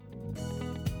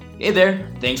Hey there,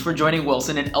 thanks for joining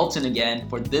Wilson and Elton again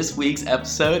for this week's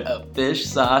episode of Fish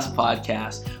Sauce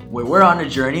Podcast, where we're on a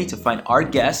journey to find our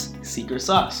guest's secret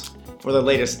sauce. For the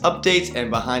latest updates and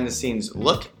behind the scenes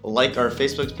look, like our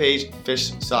Facebook page,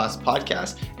 Fish Sauce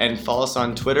Podcast, and follow us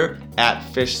on Twitter at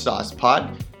Fish Sauce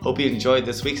Pod. Hope you enjoyed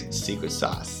this week's secret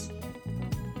sauce.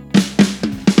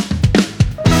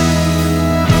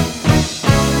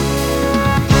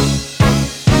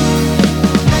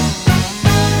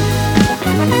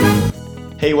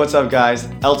 Hey, what's up guys?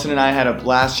 Elton and I had a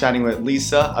blast chatting with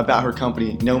Lisa about her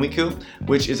company Nomiku,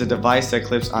 which is a device that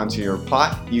clips onto your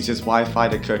pot, uses Wi-Fi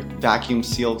to cook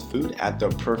vacuum-sealed food at the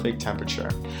perfect temperature.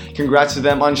 Congrats to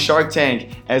them on Shark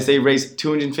Tank as they raised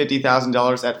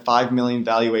 $250,000 at $5 million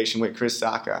valuation with Chris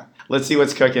Sacca. Let's see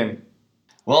what's cooking.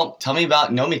 Well, tell me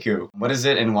about Nomiku. What is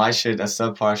it and why should a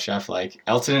subpar chef like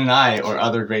Elton and I or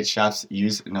other great chefs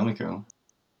use Nomiku?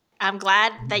 I'm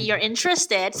glad that you're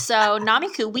interested. So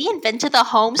Nomiku, we invented the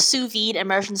home sous vide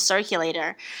immersion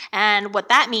circulator. And what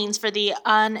that means for the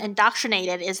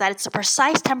unindoctrinated is that it's a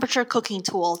precise temperature cooking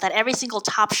tool that every single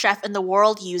top chef in the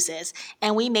world uses.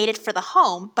 And we made it for the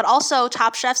home, but also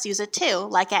top chefs use it too,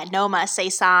 like at Noma,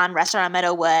 Seisan, Restaurant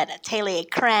Meadowood, Atelier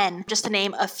Cren, just to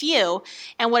name a few.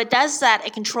 And what it does is that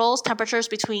it controls temperatures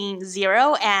between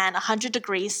 0 and 100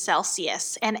 degrees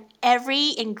Celsius. And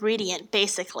every ingredient,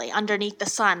 basically, underneath the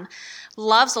sun,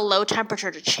 loves a low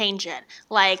temperature to change it.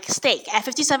 Like steak at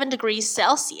 57 degrees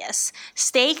Celsius,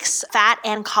 steak's fat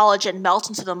and collagen melt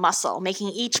into the muscle,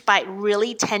 making each bite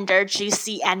really tender,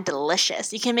 juicy, and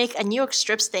delicious. You can make a New York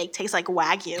strip steak taste like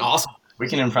Wagyu. Awesome. We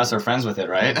can impress our friends with it,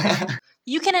 right?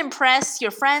 You can impress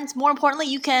your friends. More importantly,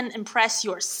 you can impress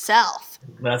yourself.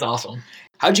 That's awesome.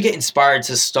 How'd you get inspired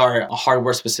to start a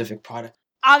hardware-specific product?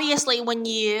 Obviously, when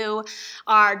you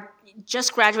are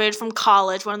just graduated from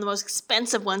college, one of the most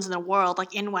expensive ones in the world,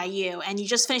 like NYU, and you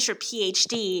just finished your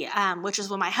PhD, which is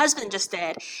what my husband just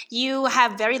did, you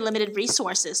have very limited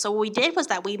resources. So what we did was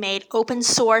that we made open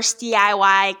source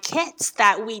DIY kits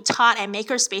that we taught at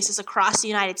makerspaces across the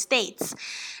United States,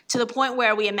 to the point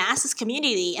where we amassed this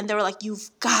community and they were like, you've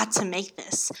got to make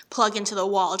this. Plug into the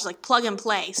wall, just like plug and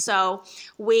play. So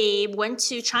we went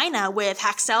to China with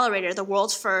Hackcelerator, the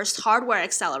world's first hardware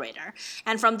accelerator.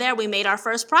 And from there, we made our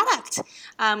first product,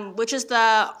 which is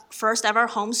the first ever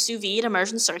home sous vide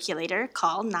immersion circulator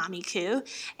called Nomiku.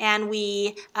 And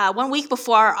we, 1 week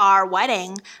before our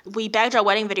wedding, we begged our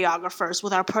wedding videographers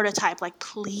with our prototype, like,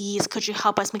 please, could you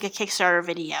help us make a Kickstarter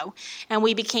video? And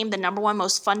we became the #1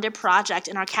 most funded project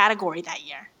in our category that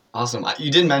year. Awesome. You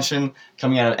did mention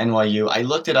coming out of NYU. I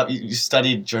looked it up. You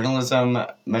studied journalism,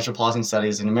 metropolitan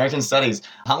studies, and American studies.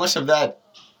 How much of that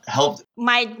helped?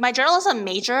 My journalism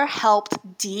major helped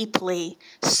deeply,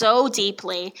 so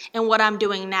deeply in what I'm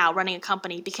doing now, running a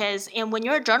company. Because when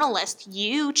you're a journalist,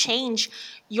 you change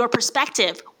your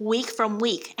perspective week from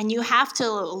week, and you have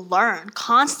to learn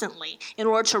constantly in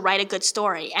order to write a good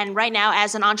story. And right now,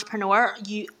 as an entrepreneur,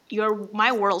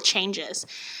 my world changes.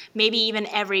 Maybe even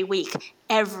every week,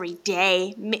 every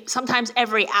day, sometimes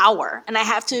every hour. And I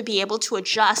have to be able to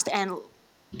adjust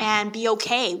and be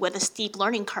okay with a steep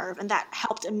learning curve. And that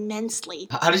helped immensely.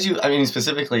 How did you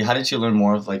learn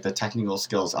more of like the technical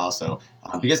skills also?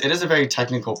 Because it is a very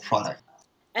technical product.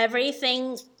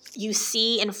 Everything you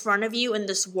see in front of you in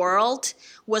this world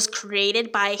was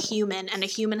created by a human, and a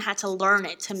human had to learn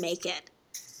it to make it.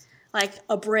 Like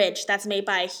a bridge that's made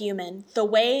by a human. The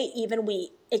way even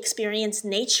we experience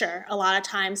nature a lot of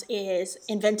times is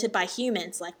invented by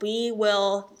humans. Like we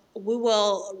will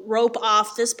rope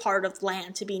off this part of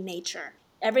land to be nature.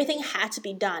 Everything had to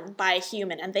be done by a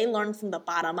human, and they learn from the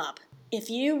bottom up. If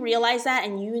you realize that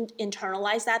and you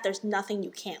internalize that, there's nothing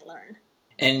you can't learn.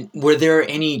 And were there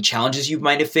any challenges you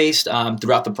might have faced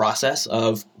throughout the process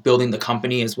of building the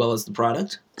company as well as the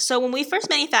product? So when we first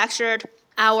manufactured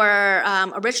our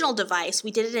original device,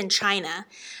 we did it in China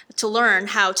to learn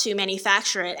how to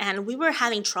manufacture it, and we were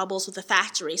having troubles with the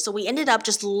factory. So we ended up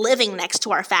just living next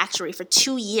to our factory for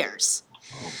 2 years,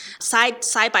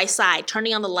 side by side,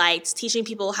 turning on the lights, teaching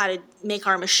people how to make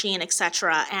our machine,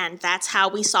 etc. And that's how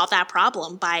we solved that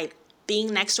problem, by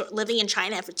being next to, living in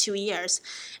China for 2 years.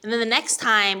 And then the next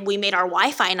time we made our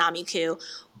Wi-Fi Nomiku,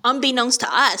 unbeknownst to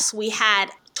us, we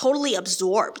had totally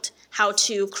absorbed how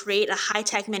to create a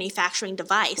high-tech manufacturing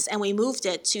device, and we moved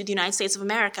it to the United States of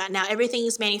America. Now everything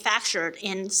is manufactured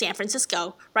in San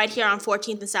Francisco, right here on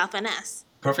 14th and South Van Ness.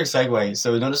 Perfect segue.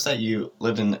 So notice that you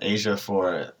lived in Asia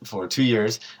for 2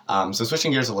 years. So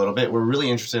switching gears a little bit, we're really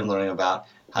interested in learning about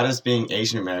how does being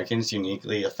Asian Americans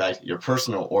uniquely affect your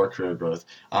personal or career growth?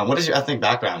 What is your ethnic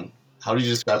background? How do you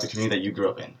describe the community that you grew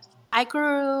up in? I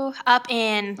grew up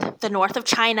in the north of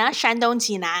China, Shandong,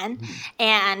 Jinan,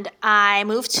 and I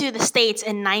moved to the States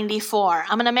in 94.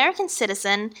 I'm an American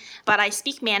citizen, but I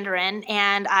speak Mandarin,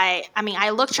 and I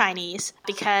look Chinese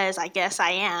because I guess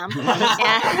I am.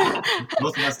 And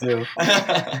Both of us do.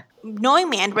 knowing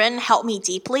Mandarin helped me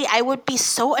deeply. I would be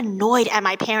so annoyed at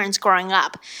my parents growing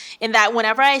up in that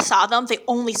whenever I saw them, they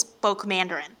only spoke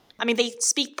Mandarin. I mean, they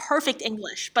speak perfect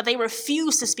English, but they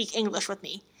refuse to speak English with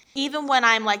me. Even when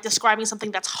I'm like describing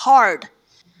something that's hard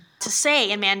to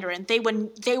say in Mandarin, they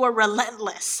were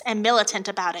relentless and militant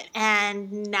about it.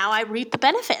 And now I reap the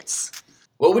benefits.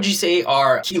 What would you say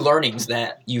are key learnings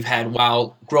that you've had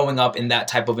while growing up in that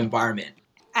type of environment?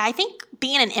 I think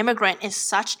being an immigrant is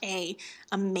such a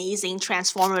amazing,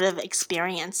 transformative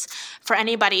experience for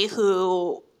anybody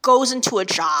who goes into a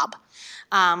job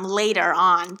later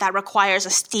on that requires a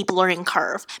steep learning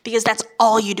curve, because that's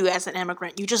all you do as an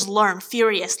immigrant. You just learn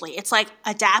furiously. It's like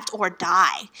adapt or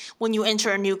die when you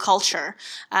enter a new culture.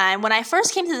 And when I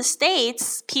first came to the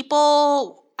States,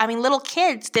 little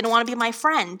kids didn't want to be my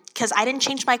friend because I didn't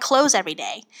change my clothes every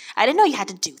day. I didn't know you had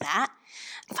to do that.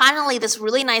 Finally, this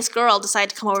really nice girl decided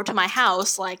to come over to my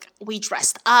house. Like, we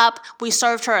dressed up. We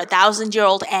served her a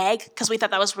 1,000-year-old egg because we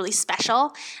thought that was really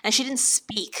special. And she didn't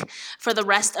speak for the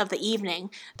rest of the evening.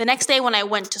 The next day when I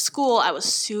went to school, I was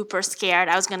super scared.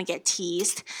 I was going to get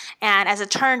teased. And as it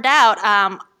turned out,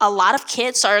 a lot of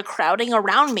kids started crowding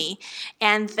around me.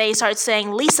 And they started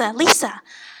saying, Lisa,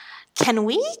 can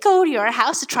we go to your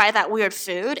house to try that weird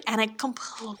food? And it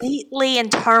completely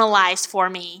internalized for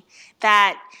me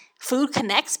that food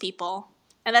connects people,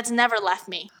 and that's never left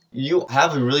me. You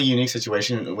have a really unique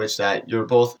situation in which that you're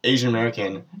both Asian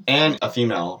American and a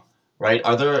female, right?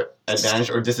 Are there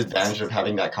advantage or disadvantage of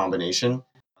having that combination?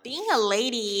 Being a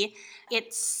lady,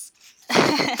 it's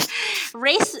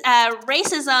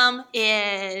racism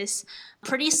is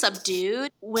pretty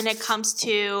subdued when it comes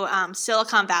to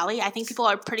Silicon Valley. I think people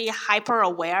are pretty hyper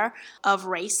aware of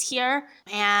race here,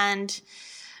 and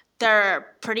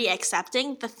they're pretty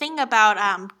accepting. The thing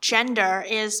about gender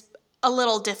is a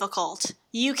little difficult.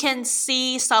 You can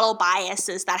see subtle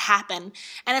biases that happen.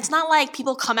 And it's not like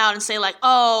people come out and say like,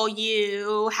 oh,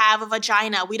 you have a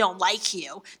vagina, we don't like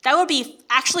you. That would be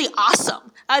actually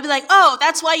awesome. I'd be like, oh,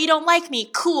 that's why you don't like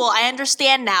me. Cool, I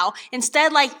understand now.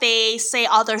 Instead, like, they say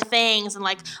other things and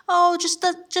like, oh, just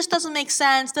doesn't make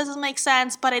sense,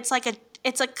 but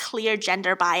it's a clear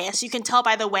gender bias. You can tell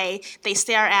by the way they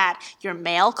stare at your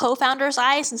male co-founder's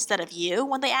eyes instead of you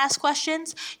when they ask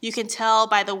questions. You can tell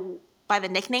by the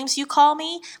nicknames you call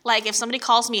me. Like, if somebody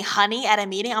calls me honey at a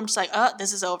meeting, I'm just like, oh,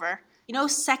 this is over. You know,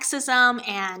 sexism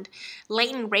and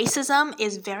latent racism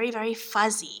is very, very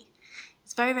fuzzy.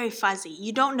 It's very, very fuzzy.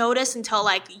 You don't notice until,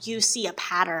 like, you see a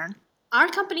pattern. Our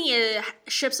company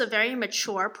ships a very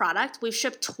mature product. We've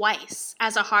shipped twice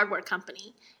as a hardware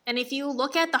company. And if you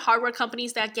look at the hardware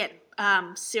companies that get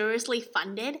seriously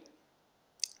funded,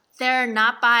 they're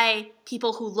not by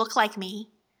people who look like me,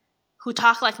 who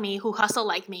talk like me, who hustle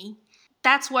like me.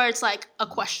 That's where it's like a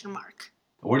question mark.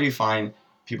 Where do you find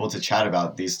people to chat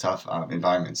about these tough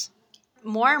environments?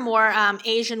 More and more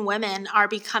Asian women are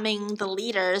becoming the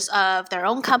leaders of their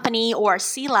own company or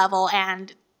C-level,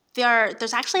 and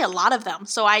there's actually a lot of them.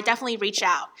 So I definitely reach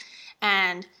out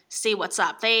and see what's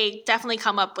up. They definitely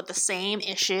come up with the same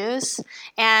issues.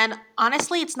 And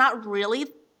honestly, it's not really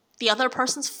the other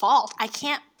person's fault. I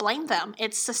can't blame them.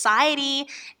 It's society.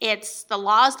 It's the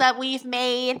laws that we've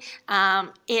made.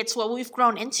 It's what we've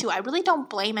grown into. I really don't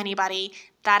blame anybody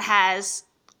that has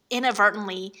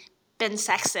inadvertently been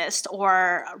sexist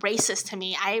or racist to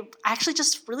me. I actually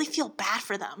just really feel bad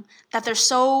for them that they're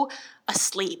so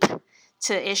asleep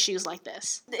to issues like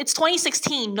this. It's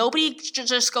 2016. Nobody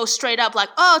just goes straight up like,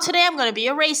 oh, today I'm going to be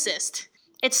a racist.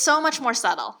 It's so much more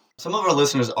subtle. Some of our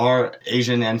listeners are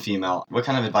Asian and female. What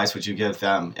kind of advice would you give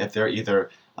them if they're either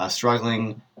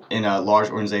struggling in a large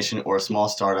organization or a small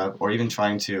startup, or even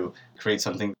trying to create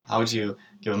something? How would you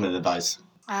give them advice?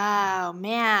 Oh,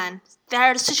 man.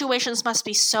 Their situations must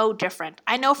be so different.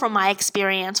 I know from my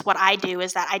experience, what I do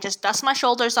is that I just dust my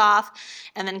shoulders off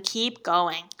and then keep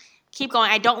going.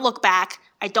 I don't look back.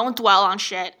 I don't dwell on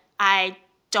shit. I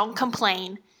don't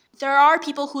complain. There are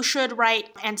people who should write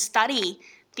and study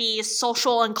these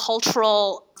social and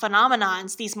cultural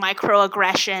phenomenons, these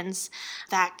microaggressions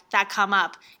that come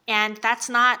up. And that's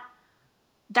not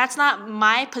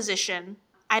my position.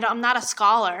 I'm not a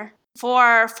scholar.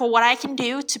 For what I can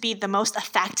do to be the most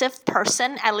effective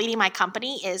person at leading my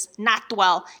company is not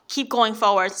dwell. Keep going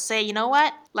forward. Say, you know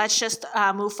what? Let's just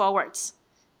move forwards.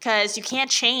 Because you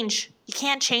can't change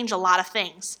a lot of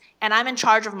things. And I'm in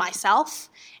charge of myself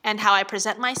and how I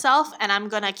present myself, and I'm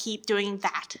going to keep doing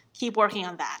that, keep working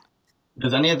on that.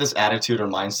 Does any of this attitude or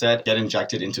mindset get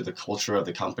injected into the culture of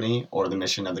the company or the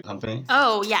mission of the company?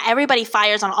 Oh, yeah, everybody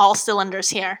fires on all cylinders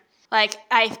here. Like,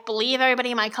 I believe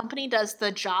everybody in my company does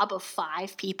the job of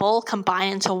 5 people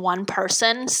combined into one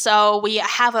person. So we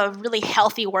have a really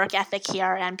healthy work ethic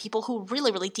here, and people who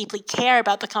really, really deeply care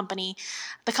about the company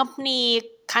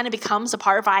kind of becomes a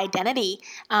part of our identity,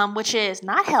 which is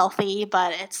not healthy,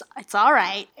 but it's all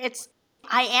right.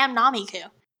 I am Namiku.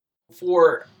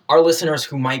 For our listeners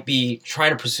who might be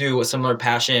trying to pursue a similar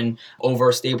passion over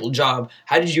a stable job,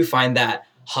 how did you find that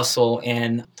hustle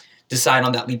and decide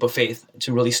on that leap of faith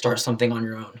to really start something on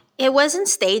your own? It was in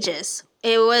stages.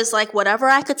 It was like whatever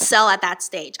I could sell at that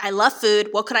stage. I love food.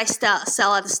 What could I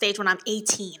sell at the stage when I'm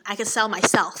 18? I could sell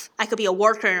myself. I could be a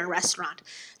worker in a restaurant.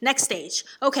 Next stage.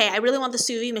 Okay, I really want the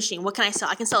sous vide machine. What can I sell?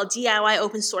 I can sell a DIY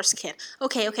open source kit.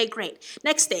 Okay, great.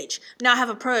 Next stage. Now I have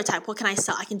a prototype. What can I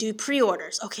sell? I can do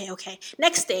pre-orders. Okay.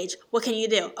 Next stage. What can you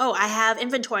do? Oh, I have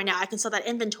inventory now. I can sell that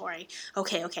inventory.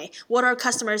 Okay. What are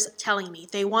customers telling me?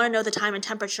 They want to know the time and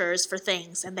temperatures for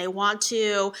things, and they want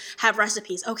to have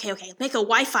recipes. Okay. Make a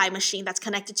Wi-Fi machine that's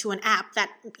connected to an app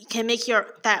that can make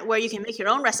where you can make your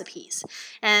own recipes.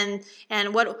 And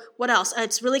what else?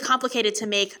 It's really complicated to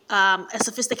make a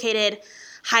sophisticated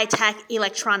high-tech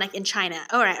electronic in China.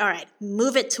 All right.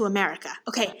 Move it to America.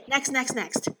 Okay, next.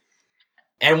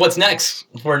 And what's next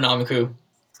for Namiku?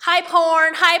 High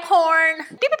porn.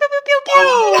 Pew, pew, pew, pew, pew,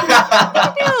 pew.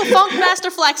 Pew, pew.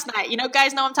 Funkmaster Flex night. You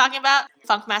guys know what I'm talking about?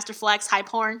 Funkmaster Flex, high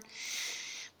porn.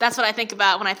 That's what I think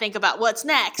about when I think about what's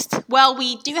next. Well,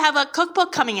 we do have a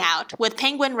cookbook coming out with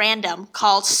Penguin Random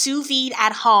called Sous Vide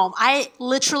at Home. I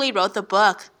literally wrote the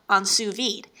book on sous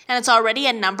vide, and it's already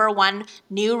a #1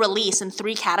 new release in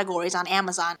 3 categories on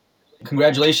Amazon.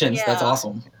 Congratulations. Yeah. That's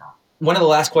awesome. One of the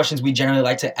last questions we generally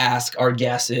like to ask our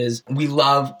guests is, we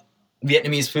love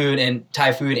Vietnamese food and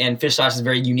Thai food, and fish sauce is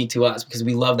very unique to us because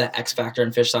we love that X factor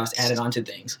and fish sauce added onto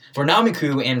things. For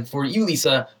Namiku and for you,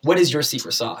 Lisa, what is your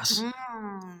secret sauce?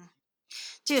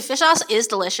 Dude, fish sauce is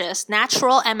delicious.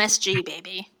 Natural MSG,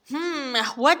 baby.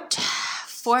 What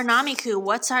for Namiku,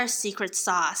 what's our secret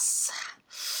sauce?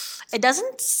 It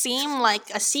doesn't seem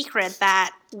like a secret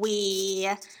that we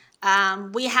have,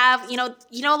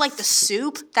 like the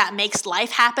soup that makes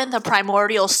life happen, the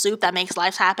primordial soup that makes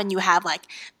life happen. You have like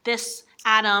this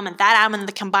atom and that atom, and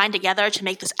they combine together to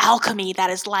make this alchemy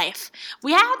that is life.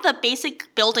 We have the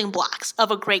basic building blocks of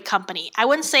a great company. I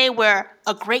wouldn't say we're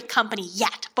a great company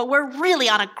yet, but we're really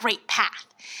on a great path.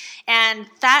 And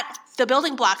the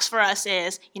building blocks for us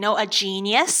is, a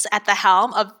genius at the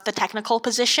helm of the technical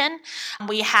position.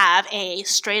 We have a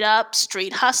straight up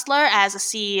street hustler as a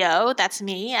CEO. That's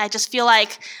me. I just feel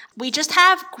like we just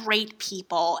have great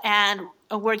people, and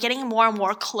we're getting more and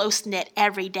more close-knit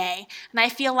every day. And I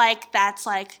feel like that's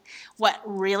like what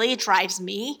really drives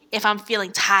me if I'm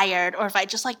feeling tired, or if I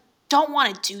just don't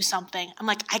want to do something. I'm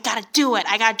like, I gotta do it.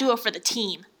 I gotta do it for the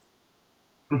team.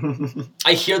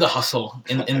 I hear the hustle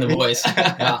in the voice.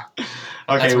 Yeah.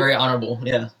 Okay. That's very honorable.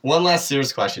 Yeah. One last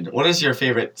serious question. What is your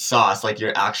favorite sauce, like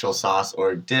your actual sauce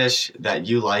or dish that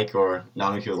you like or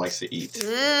Namiku likes to eat?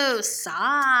 Ooh,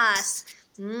 sauce.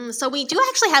 So we do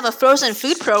actually have a frozen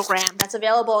food program that's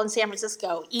available in San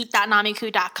Francisco,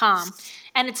 eat.namiku.com.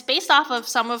 And it's based off of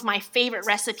some of my favorite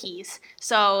recipes.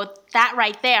 So that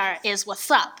right there is what's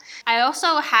up. I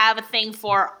also have a thing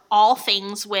for all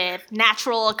things with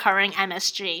natural occurring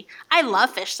MSG. I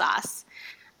love fish sauce.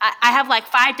 I have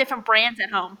 5 different brands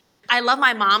at home. I love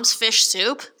my mom's fish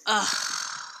soup. Ugh.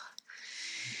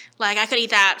 I could eat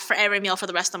that for every meal for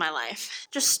the rest of my life.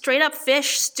 Just straight up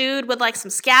fish stewed with some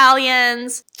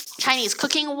scallions, Chinese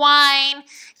cooking wine,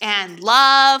 and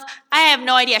love. I have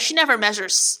no idea. She never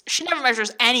measures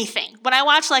anything. When I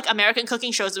watch American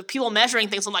cooking shows with people measuring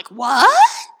things, I'm like, what?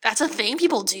 That's a thing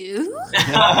people do?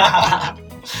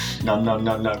 No.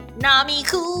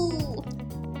 Namiku.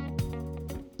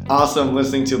 Awesome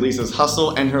listening to Lisa's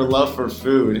hustle and her love for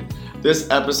food. This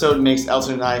episode makes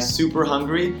Elton and I super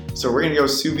hungry, so we're gonna go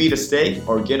sous vide a steak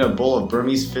or get a bowl of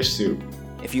Burmese fish soup.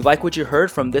 If you like what you heard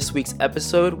from this week's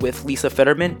episode with Lisa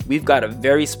Fetterman, we've got a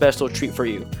very special treat for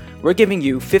you. We're giving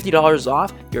you $50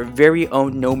 off your very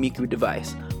own Nomiku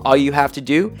device. All you have to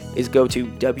do is go to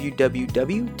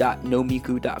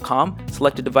www.nomiku.com,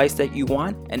 select a device that you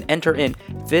want, and enter in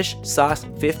Fish Sauce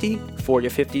 50 for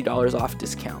your $50 off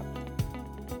discount.